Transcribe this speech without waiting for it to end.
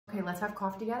Okay, let's have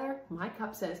coffee together. My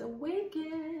cup says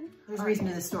awaken. There's a reason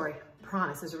to this story.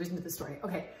 Promise, there's a reason to this story.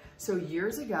 Okay, so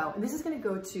years ago, and this is gonna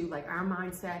go to like our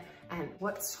mindset and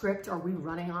what script are we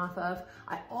running off of.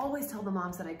 I always tell the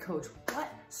moms that I coach, what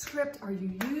script are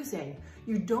you using?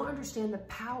 You don't understand the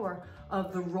power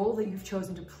of the role that you've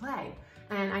chosen to play.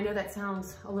 And I know that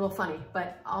sounds a little funny,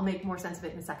 but I'll make more sense of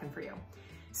it in a second for you.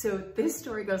 So this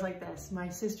story goes like this. My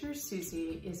sister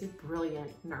Susie is a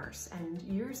brilliant nurse, and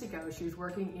years ago she was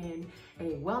working in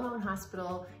a well-known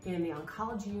hospital in the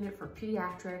oncology unit for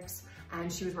pediatrics,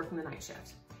 and she was working the night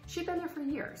shift. She'd been there for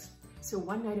years. So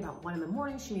one night about 1 in the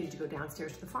morning, she needed to go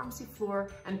downstairs to the pharmacy floor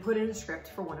and put in a script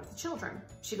for one of the children.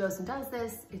 She goes and does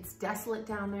this. It's desolate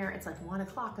down there. It's like 1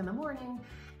 o'clock in the morning,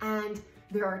 and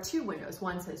there are 2 windows.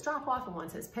 One says drop off and one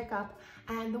says pick up.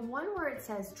 And the one where it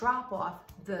says drop off,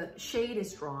 the shade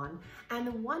is drawn. And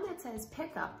the one that says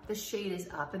pick up, the shade is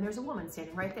up, and there's a woman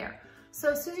standing right there.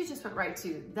 So Susie just went right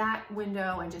to that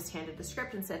window and just handed the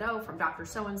script and said, oh, from Dr.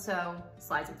 So-and-so,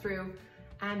 slides it through.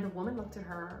 And the woman looked at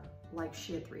her like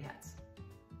she had 3 heads.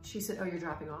 She said, oh, you're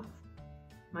dropping off?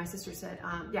 My sister said,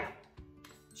 yeah.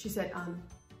 She said,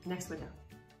 next window.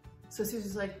 So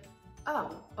Susie's like,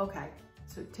 oh, okay.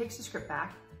 So takes the script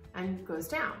back and goes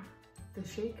down. The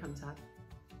shade comes up.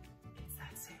 It's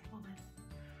that same woman.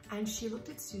 And she looked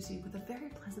at Susie with a very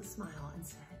pleasant smile and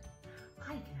said,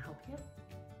 hi, can I help you?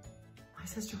 My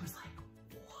sister was like,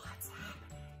 what's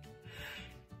happening?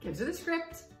 Gives her the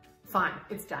script. Fine,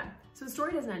 it's done. So the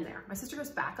story doesn't end there. My sister goes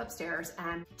back upstairs,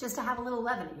 and just to have a little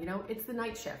levity, you know, it's the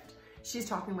night shift. She's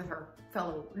talking with her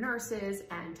fellow nurses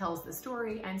and tells the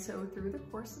story. And so through the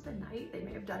course of the night, they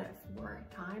may have done it 4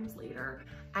 times later,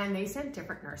 and they sent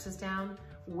different nurses down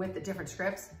with the different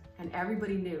scripts, and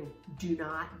everybody knew, do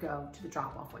not go to the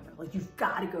drop-off window. Like, you've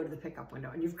got to go to the pickup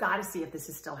window, and you've got to see if this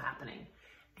is still happening.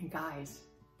 And guys,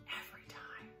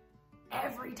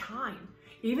 every time,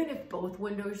 even if both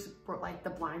windows were like the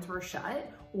blinds were shut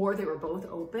or they were both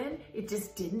open, it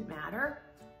just didn't matter.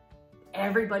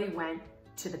 Everybody went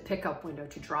to the pickup window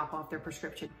to drop off their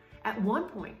prescription. At one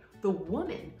point, the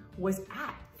woman was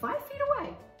at 5 feet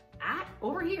away,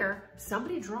 over here.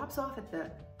 Somebody drops off at the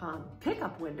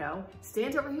pickup window,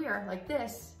 stands over here like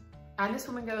this, and this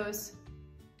woman goes,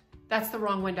 that's the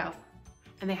wrong window.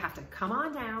 And they have to come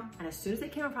on down, and as soon as they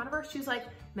came in front of her, she was like,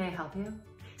 may I help you?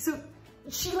 So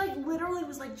she like literally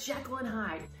was like Jekyll and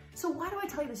Hyde. So why do I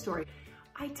tell you this story?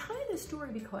 I tell you this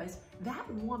story because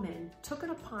that woman took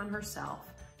it upon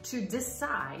herself to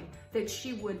decide that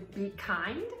she would be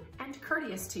kind and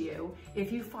courteous to you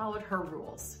if you followed her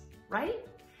rules, right?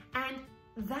 And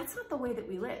that's not the way that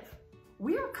we live.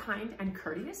 We are kind and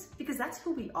courteous because that's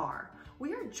who we are.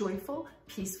 We are joyful,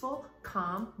 peaceful,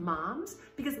 calm moms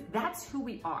because that's who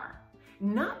we are.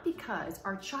 Not because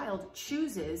our child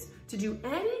chooses to do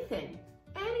anything,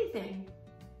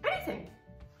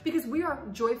 because we are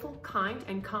joyful, kind,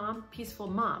 and calm, peaceful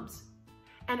moms.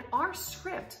 And our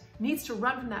script needs to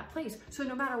run from that place. So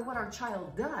no matter what our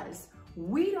child does,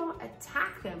 we don't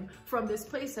attack them from this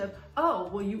place of, oh,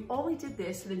 well, you only did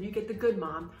this, so then you get the good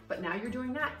mom, but now you're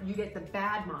doing that, you get the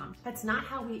bad mom. That's not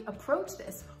how we approach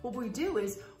this. What we do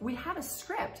is we have a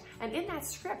script, and in that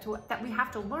script that we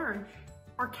have to learn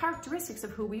are characteristics of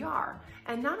who we are.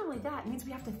 And not only that, it means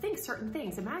we have to think certain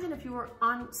things. Imagine if you were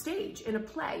on stage in a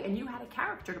play and you had a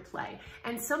character to play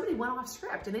and somebody went off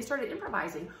script and they started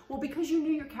improvising. Well, because you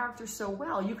knew your character so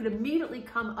well, you could immediately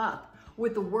come up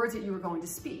with the words that you were going to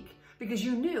speak because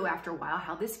you knew after a while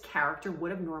how this character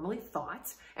would have normally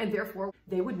thought, and therefore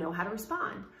they would know how to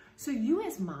respond. So you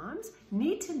as moms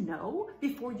need to know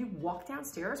before you walk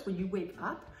downstairs, when you wake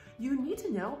up, you need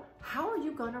to know, how are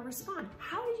you gonna respond?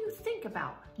 How do you think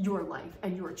about your life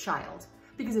and your child?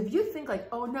 Because if you think like,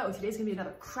 oh no, today's gonna be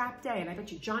another crap day, and I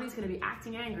bet you Johnny's gonna be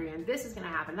acting angry, and this is gonna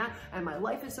happen, and my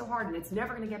life is so hard, and it's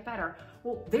never gonna get better.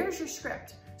 Well, there's your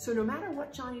script. So no matter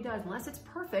what Johnny does, unless it's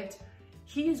perfect,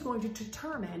 he is going to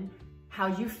determine how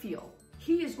you feel.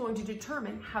 He is going to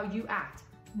determine how you act.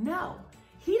 No,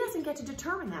 he doesn't get to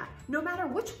determine that. No matter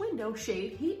which window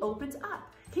shade he opens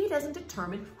up, he doesn't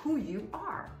determine who you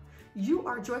are. You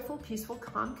are joyful, peaceful,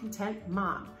 calm, content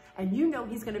mom, and you know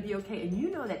he's gonna be okay, and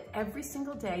you know that every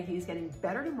single day he is getting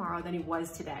better tomorrow than he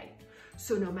was today.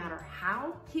 So no matter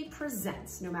how he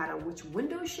presents, no matter which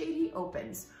window shade he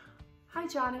opens, hi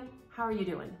Johnny, how are you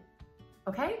doing?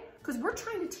 Okay? Because we're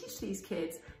trying to teach these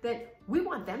kids that we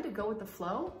want them to go with the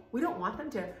flow. We don't want them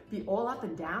to be all up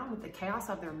and down with the chaos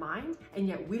of their mind, and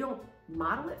yet we don't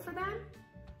model it for them.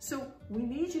 So we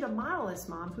need you to model this,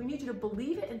 moms. We need you to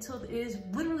believe it until it is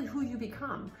literally who you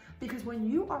become. Because when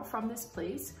you are from this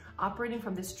place, operating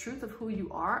from this truth of who you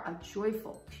are, a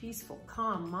joyful, peaceful,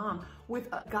 calm mom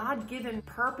with a God-given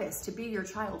purpose to be your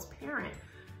child's parent,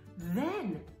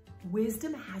 then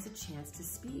wisdom has a chance to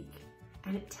speak.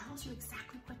 And it tells you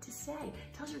exactly what to say,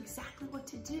 tells you exactly what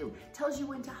to do, tells you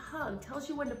when to hug, tells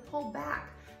you when to pull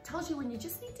back, tells you when you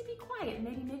just need to be quiet and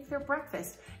maybe make their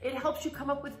breakfast. It helps you come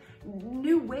up with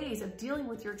new ways of dealing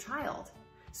with your child.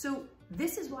 So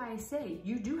this is why I say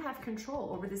you do have control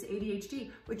over this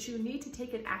ADHD, but you need to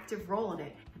take an active role in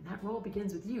it. And that role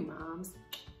begins with you, moms.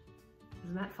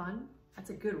 Isn't that fun?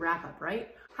 That's a good wrap up, right?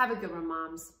 Have a good one,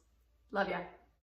 moms. Love ya.